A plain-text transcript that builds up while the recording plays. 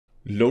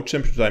Low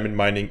temperature diamond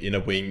mining in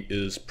a wing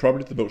is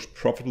probably the most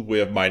profitable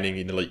way of mining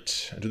in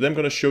Elite, and today I'm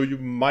going to show you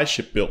my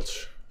ship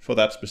built for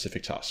that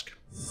specific task.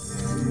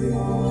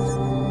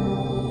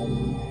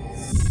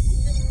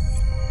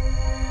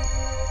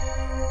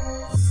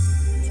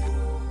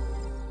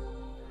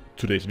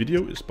 Today's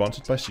video is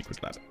sponsored by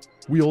SecretLab.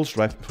 We all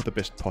strive for the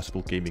best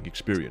possible gaming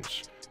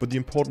experience, but the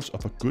importance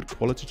of a good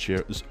quality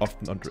chair is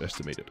often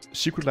underestimated.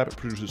 SecretLab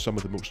produces some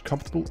of the most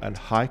comfortable and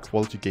high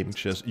quality gaming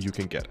chairs you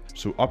can get.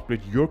 So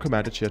upgrade your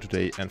Commander chair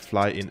today and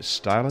fly in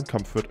style and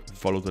comfort.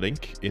 Follow the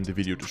link in the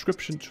video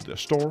description to their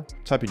store,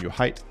 type in your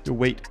height, your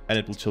weight, and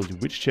it will tell you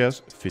which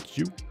chairs fit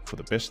you for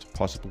the best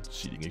possible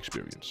seating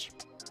experience.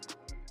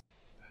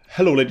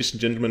 Hello ladies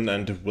and gentlemen,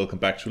 and welcome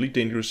back to Elite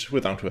Dangerous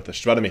with Down-to-Earth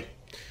Astronomy.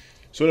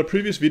 So in a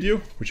previous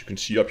video, which you can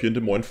see up here in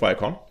the more info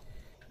icon,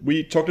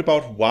 we talked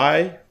about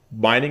why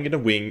mining in a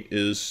wing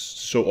is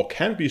so, or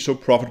can be so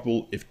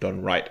profitable if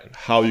done right, and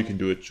how you can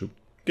do it to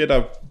get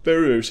a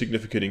very, very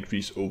significant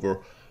increase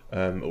over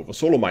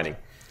solo mining.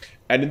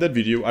 And in that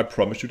video, I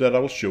promised you that I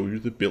will show you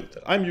the build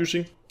that I'm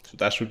using, so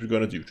that's what we're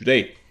going to do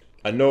today.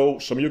 I know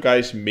some of you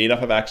guys may not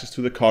have access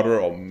to the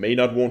cutter or may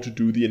not want to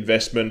do the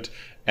investment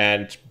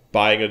and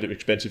buying an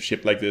expensive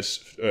ship like this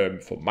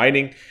for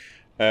mining.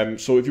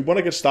 So if you want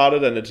to get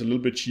started and it's a little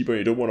bit cheaper and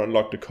you don't want to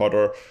unlock the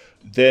cutter,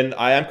 then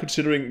I am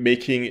considering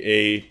making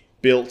a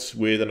build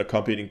with an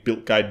accompanying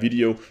build guide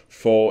video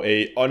for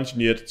a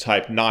unengineered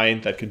Type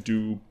 9 that can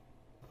do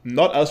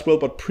not as well,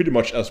 but pretty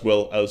much as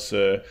well as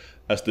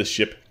this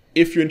ship.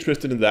 If you're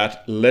interested in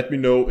that, let me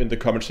know in the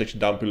comment section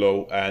down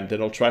below, and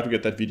then I'll try to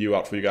get that video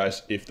out for you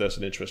guys if there's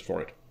an interest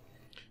for it.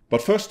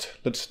 But first,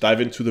 let's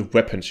dive into the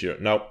weapons here.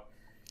 Now,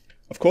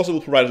 of course, I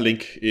will provide a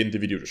link in the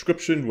video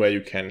description where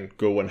you can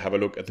go and have a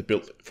look at the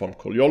build from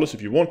Coriolis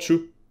if you want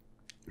to.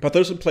 But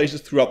there's some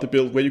places throughout the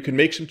build where you can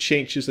make some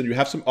changes and you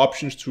have some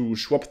options to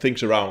swap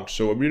things around.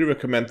 So I really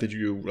recommend that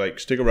you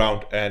stick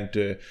around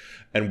and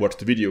watch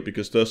the video,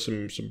 because there's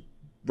some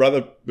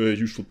rather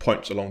useful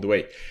points along the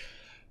way.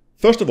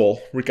 First of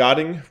all,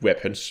 regarding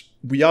weapons,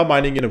 we are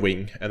mining in a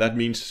wing, and that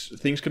means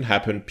things can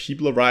happen.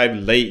 People arrive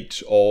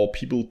late or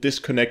people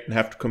disconnect and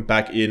have to come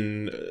back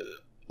in.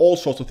 All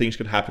sorts of things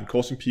can happen,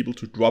 causing people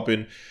to drop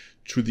in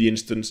to the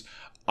instance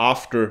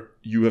after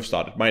you have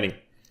started mining.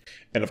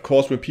 And of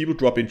course, when people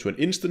drop into an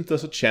instance,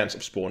 there's a chance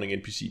of spawning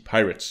NPC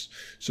pirates.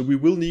 So we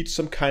will need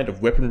some kind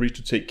of weaponry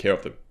to take care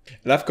of them.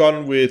 And I've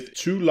gone with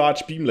 2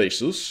 large beam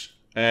lasers,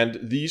 and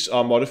these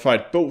are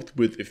modified both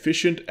with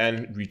efficient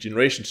and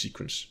regeneration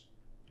sequence.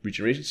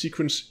 Regeneration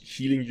sequence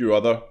healing your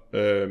other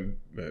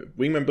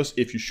wing members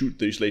if you shoot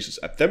these lasers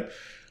at them.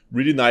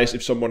 Really nice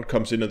if someone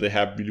comes in and they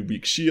have really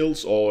weak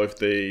shields, or if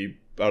they,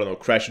 I don't know,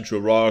 crash into a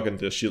rock and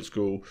their shields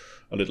go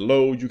a little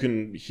low, you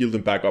can heal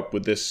them back up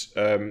with this.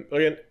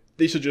 Again,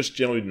 these are just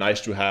generally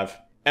nice to have.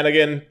 And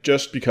again,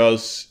 just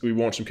because we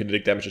want some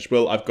kinetic damage as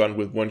well, I've gone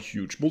with one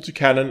huge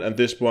multi-cannon, and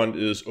this one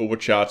is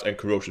overcharge and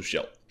corrosive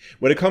shell.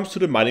 When it comes to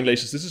the mining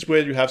lasers, this is where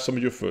you have some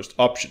of your first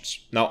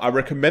options. Now, I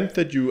recommend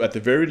that you, at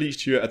the very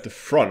least here at the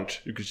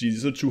front, you can see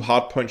these are 2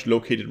 hard points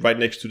located right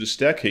next to the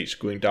staircase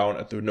going down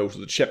at the nose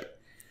of the ship,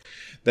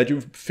 that you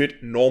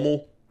fit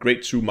normal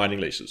grade 2 mining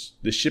lasers.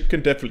 The ship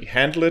can definitely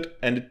handle it,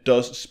 and it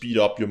does speed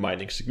up your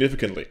mining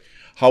significantly.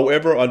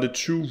 However, on the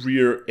 2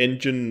 rear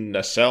engine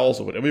nacelles,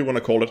 or whatever you want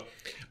to call it,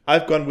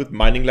 I've gone with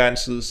mining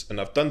lances,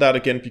 and I've done that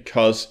again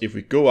because if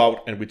we go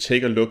out and we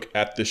take a look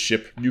at the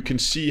ship, you can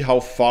see how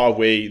far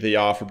away they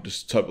are from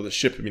the top of the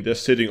ship. I mean, they're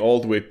sitting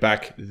all the way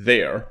back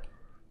there,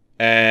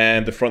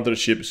 and the front of the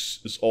ship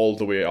is all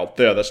the way out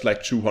there. That's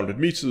like 200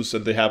 meters,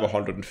 and they have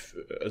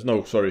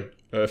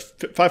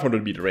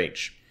 500 meter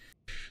range.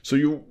 So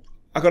you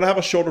are going to have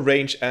a shorter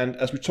range, and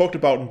as we talked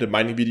about in the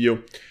mining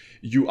video,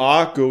 you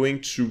are going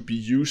to be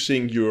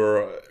using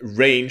your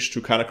range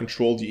to kind of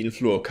control the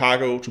inflow of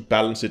cargo, to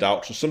balance it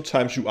out. So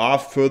sometimes you are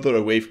further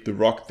away from the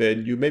rock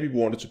than you maybe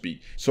wanted to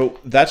be. So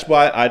that's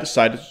why I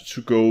decided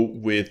to go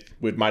with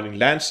mining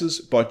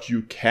lances, but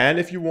you can,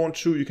 if you want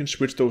to, you can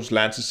switch those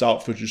lances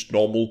out for just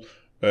normal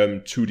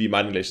 2D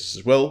mining lasers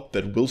as well.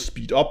 That will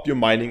speed up your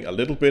mining a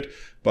little bit.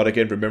 But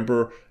again,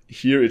 remember,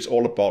 here it's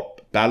all about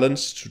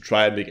balance, to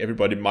try and make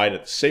everybody mine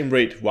at the same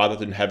rate rather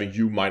than having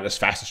you mine as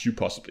fast as you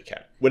possibly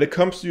can. When it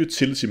comes to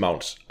utility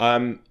mounts,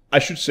 I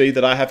should say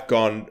that I have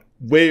gone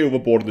way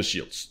overboard in the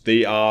shields.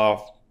 They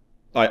are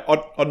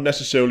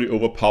unnecessarily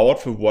overpowered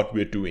for what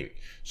we're doing.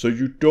 So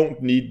you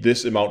don't need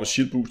this amount of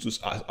shield boosters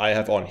as I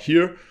have on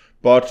here,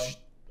 but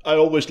I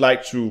always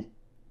like to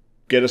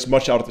get as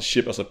much out of the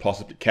ship as I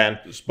possibly can.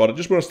 But I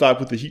just want to start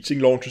with the heatsink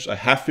launchers. I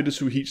have fitted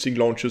 2 heatsink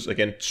launchers.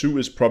 Again, 2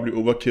 is probably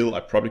overkill. I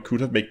probably could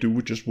have made do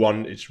with just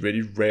 1. It's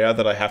really rare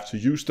that I have to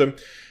use them.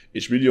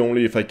 It's really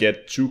only if I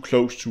get too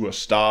close to a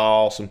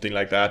star or something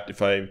like that,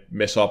 if I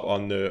mess up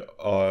on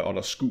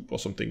a scoop or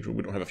something.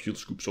 We don't have a fuel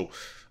scoop, so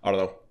I don't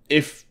know.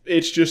 If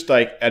it's just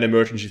like an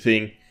emergency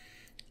thing,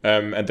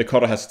 and the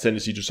cutter has a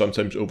tendency to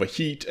sometimes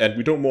overheat, and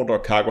we don't want our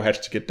cargo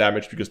hatch to get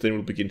damaged, because then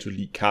we'll begin to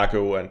leak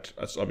cargo, and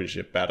that's obviously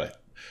a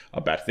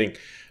a bad thing.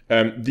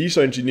 These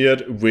are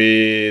engineered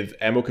with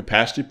ammo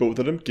capacity, both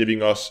of them,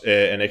 giving us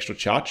an extra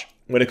charge.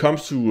 When it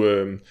comes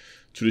to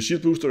the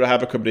shield booster, I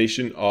have a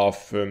combination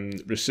of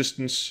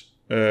resistance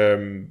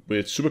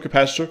with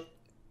supercapacitor,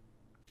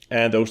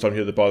 and those down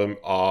here at the bottom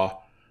are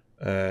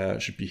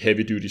should be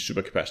heavy-duty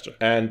supercapacitor.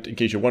 And in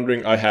case you're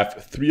wondering, I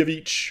have 3 of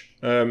each,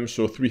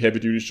 so 3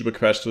 heavy-duty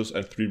supercapacitors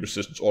and 3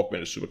 resistance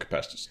augmented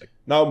supercapacitors.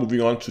 Now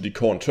moving on to the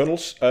core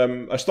internals.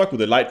 I stuck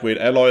with a lightweight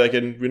alloy.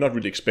 Again, we're not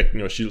really expecting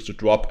our shields to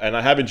drop, and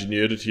I have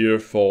engineered it here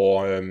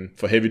for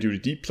heavy-duty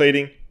deep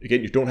plating.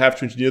 Again, you don't have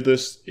to engineer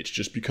this. It's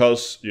just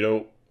because, you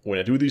know, when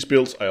I do these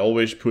builds, I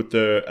always put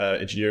the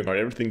engineering on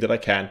everything that I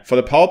can. For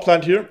the power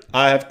plant here,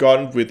 I have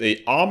gone with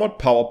a armored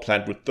power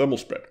plant with thermal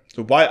spread.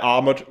 So why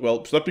armored?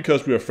 Well, it's not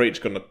because we're afraid it's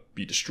going to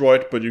be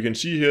destroyed, but you can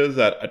see here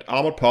that at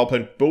armored power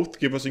plant both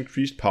give us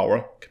increased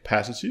power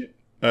capacity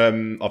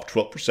of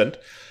 12%,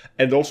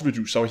 and also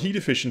reduce our heat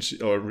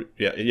efficiency, or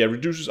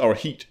reduces our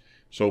heat.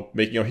 So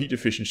making our heat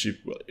efficiency,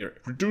 well, it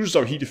reduces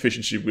our heat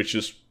efficiency, which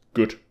is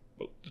good.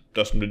 Well, it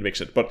doesn't really make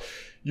sense, but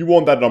you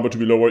want that number to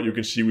be lower. You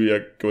can see we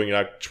are going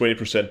like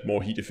 20%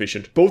 more heat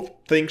efficient. Both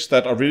things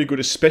that are really good,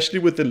 especially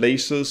with the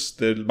lasers.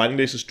 The mining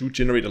lasers do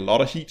generate a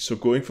lot of heat, so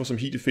going for some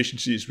heat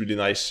efficiency is really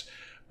nice.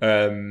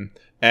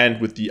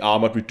 And with the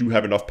armored, we do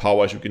have enough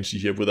power, as you can see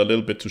here, with a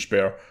little bit to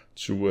spare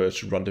to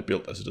run the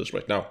build as it is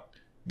right now.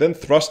 Then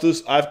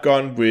thrusters, I've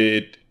gone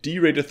with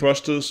D-rated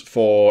thrusters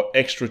for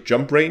extra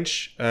jump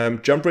range.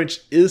 Jump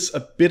range is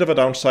a bit of a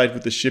downside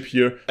with the ship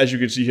here, as you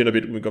can see here in a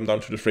bit when we come down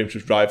to the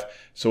frameshift drive.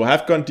 So I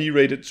have gone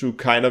D-rated to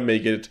kind of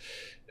make it,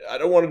 I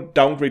don't want to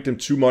downgrade them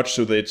too much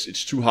so that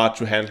it's too hard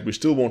to handle. We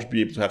still want to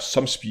be able to have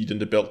some speed in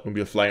the belt when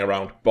we are flying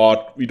around,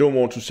 but we don't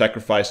want to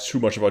sacrifice too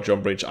much of our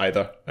jump range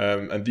either.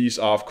 And these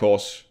are, of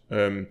course,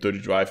 dirty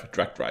drive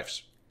drag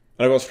drives.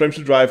 And of course,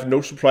 frameshift drive,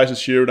 no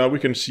surprises here. Now we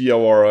can see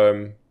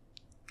our...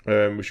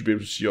 we should be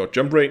able to see our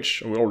jump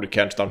range, and we already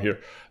can down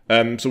here.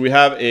 So we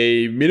have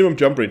a minimum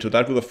jump range, so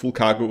that with a full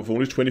cargo of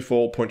only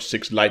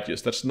 24.6 light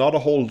years. That's not a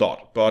whole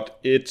lot, but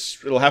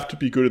it'll have to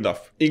be good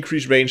enough.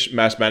 Increased range,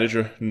 mass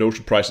manager, no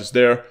surprises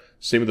there.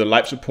 Same with the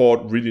life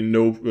support, really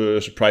no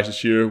surprises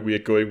here. We are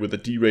going with a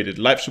D-rated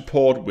life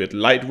support with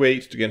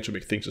lightweight, again to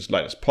make things as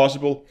light as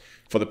possible.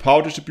 For the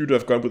power distributor,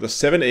 I've gone with a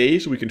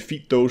 7A, so we can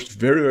feed those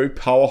very, very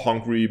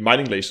power-hungry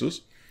mining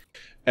lasers.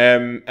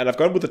 And I've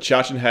gone with a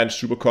charge-enhanced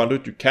super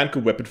conduit. You can't go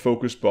weapon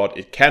focused, but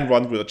it can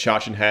run with a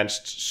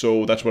charge-enhanced,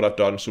 so that's what I've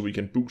done, so we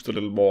can boost a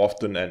little more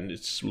often and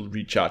it will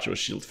recharge our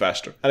shield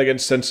faster. And again,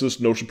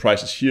 sensors, no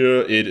surprises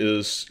here. It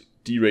is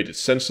D-rated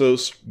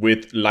sensors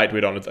with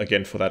lightweight on it,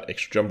 again for that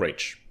extra jump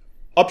range.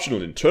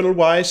 Optional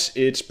internal-wise,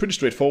 it's pretty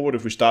straightforward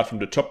if we start from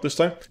the top this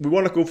time. We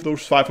want to go for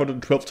those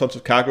 512 tons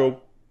of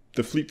cargo.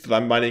 The fleet that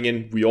I'm mining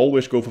in, we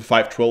always go for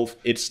 512.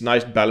 It's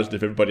nice and balanced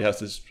if everybody has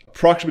this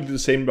approximately the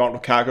same amount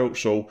of cargo,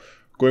 so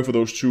going for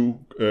those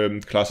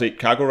 2 Class 8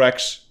 cargo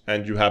racks,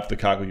 and you have the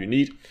cargo you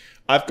need.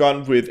 I've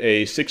gone with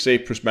a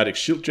 6A prismatic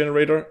shield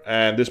generator,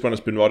 and this one has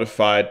been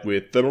modified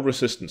with thermal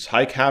resistance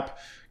high cap,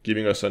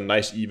 giving us a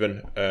nice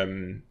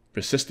even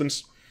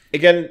resistance.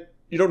 Again,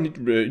 you don't need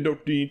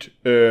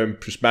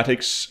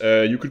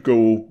prismatics. You could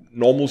go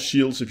normal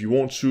shields if you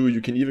want to.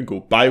 You can even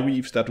go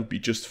bi-weaves. That would be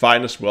just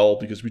fine as well,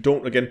 because we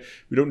don't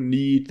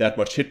need that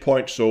much hit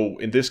point. So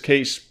in this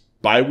case,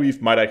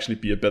 bi-weave might actually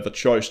be a better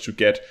choice to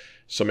get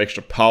some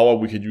extra power.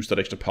 We can use that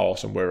extra power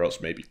somewhere else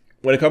maybe.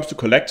 When it comes to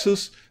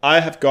collectors, I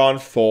have gone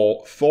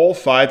for 4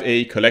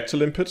 5A collector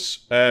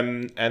limpets,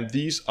 and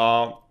these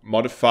are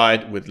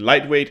modified with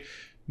lightweight.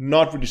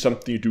 Not really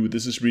something you do.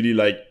 This is really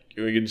like,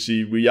 you can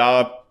see we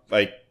are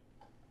like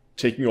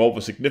taking off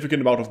a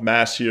significant amount of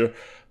mass here,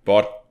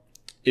 but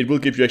it will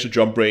give you extra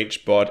jump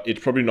range, but it's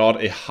probably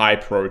not a high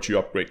priority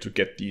upgrade to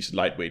get these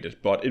lightweighted,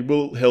 but it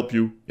will help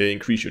you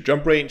increase your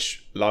jump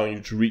range, allowing you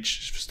to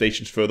reach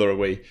stations further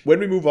away. When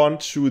we move on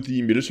to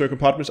the military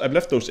compartments, I've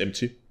left those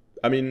empty.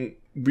 I mean,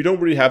 we don't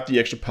really have the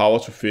extra power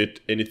to fit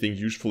anything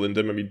useful in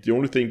them. I mean, the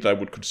only thing that I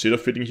would consider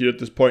fitting here at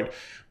this point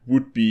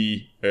would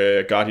be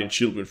Guardian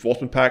Shield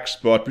reinforcement packs,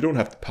 but we don't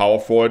have the power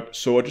for it,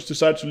 so I just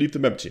decided to leave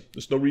them empty.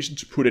 There's no reason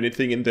to put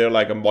anything in there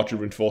like a module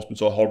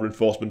reinforcements or hull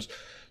reinforcements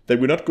that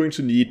we're not going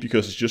to need,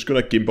 because it's just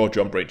going to gimp our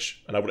jump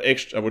range. And I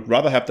would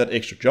rather have that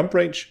extra jump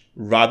range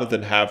rather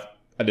than have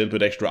a little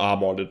bit extra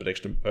armor, a little bit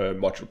extra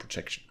module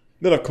protection.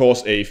 Then of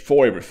course a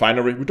 4A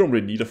refinery. We don't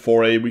really need a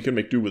 4A. We can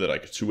make do with it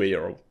like a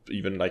 2A or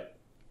even like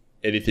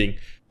anything.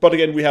 But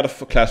again, we had a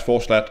class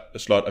 4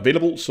 slot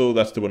available, so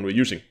that's the one we're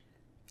using.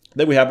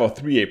 Then we have our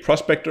 3A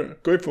prospector.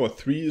 Going for a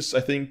 3 is,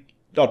 I think,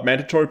 not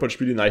mandatory, but it's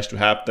really nice to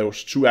have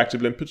those 2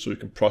 active limpets so you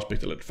can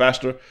prospect a little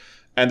faster.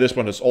 And this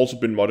one has also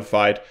been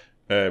modified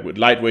with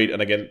lightweight,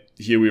 and again,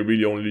 here we're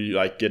really only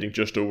like getting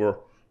just over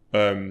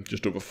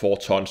 4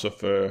 tons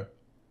of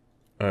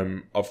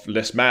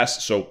less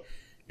mass. So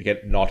again,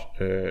 not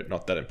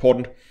that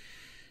important.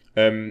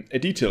 A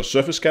detailed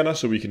surface scanner,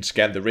 so we can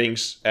scan the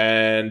rings,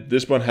 and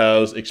this one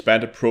has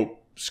expanded probe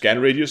scan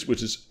radius,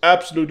 which is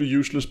absolutely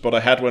useless, but I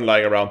had one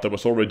lying around that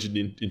was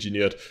already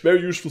engineered.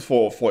 Very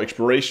useful for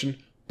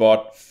exploration,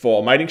 But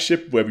for a mining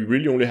ship where we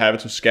really only have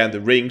it to scan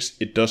the rings,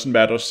 it doesn't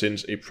matter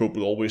since a probe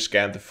will always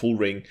scan the full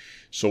ring.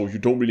 So you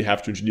don't really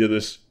have to engineer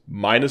this.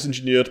 Mine is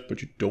engineered,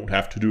 but you don't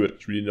have to do it.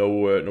 There's really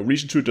no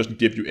reason to. It doesn't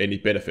give you any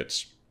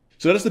benefits.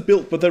 So that is the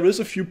build, but there is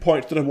a few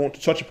points that I want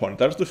to touch upon.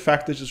 That is the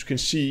fact that, as you can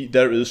see,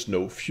 there is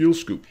no fuel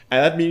scoop.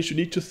 And that means you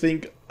need to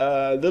think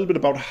a little bit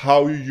about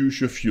how you use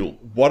your fuel.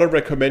 What I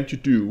recommend you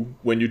do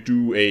when you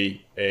do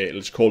a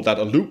let's call that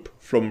a loop,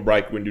 from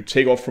like when you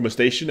take off from a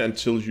station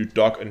until you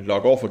dock and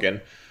log off again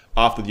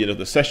after the end of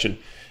the session,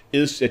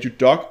 is that you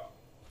dock,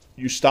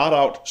 you start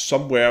out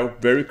somewhere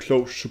very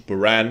close to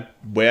Buran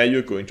where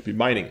you're going to be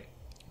mining.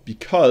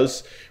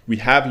 Because we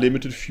have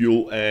limited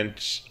fuel, and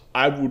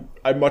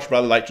I'd much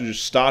rather like to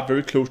just start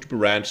very close to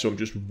Buran, so I'm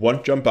just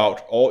one jump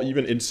out, or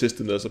even in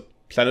system there's a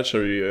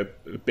planetary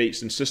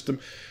base in system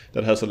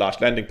that has a large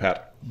landing pad.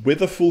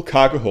 With a full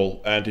cargo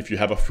hull, and if you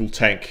have a full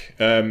tank,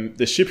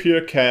 the ship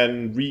here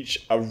can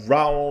reach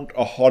around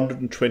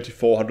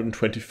 124,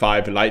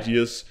 125 light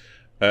years.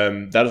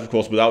 That is of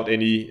course without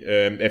any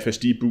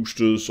FSD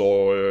boosters,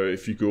 or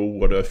if you go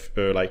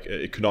like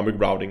economic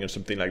routing and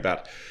something like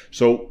that.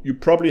 So you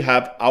probably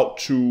have out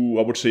to,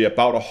 I would say,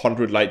 about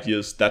 100 light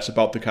years. That's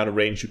about the kind of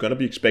range you're going to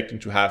be expecting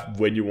to have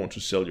when you want to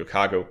sell your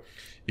cargo.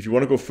 If you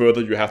want to go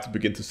further, you have to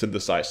begin to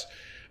synthesize.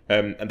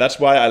 And that's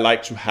why I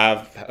like to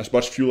have as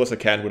much fuel as I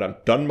can when I'm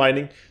done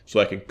mining, so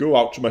I can go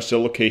out to my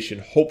sell location,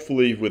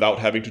 hopefully without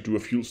having to do a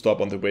fuel stop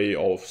on the way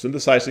of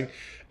synthesizing.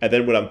 And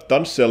then when I'm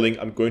done selling,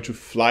 I'm going to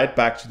fly it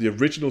back to the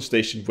original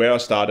station where I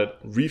started,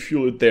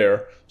 refuel it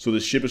there, so the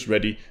ship is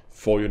ready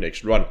for your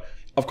next run.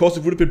 Of course,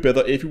 it would have been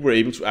better if we were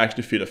able to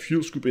actually fit a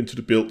fuel scoop into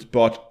the build,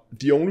 but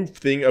the only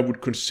thing I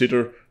would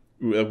consider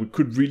we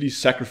could really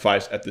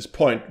sacrifice at this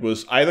point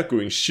was either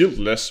going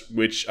shieldless,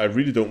 which I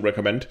really don't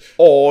recommend,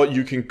 or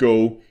you can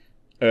go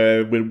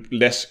with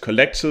less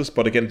collectors,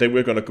 but again, then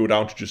we're going to go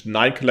down to just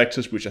 9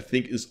 collectors, which I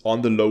think is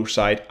on the low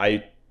side.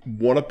 I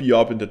want to be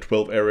up in the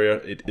 12 area.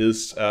 It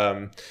is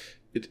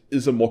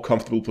a more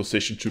comfortable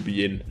position to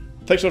be in.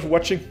 Thanks a lot for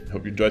watching.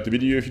 Hope you enjoyed the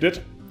video. If you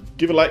did,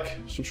 give a like,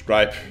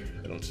 subscribe,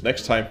 and until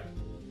next time,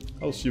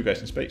 I'll see you guys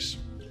in space.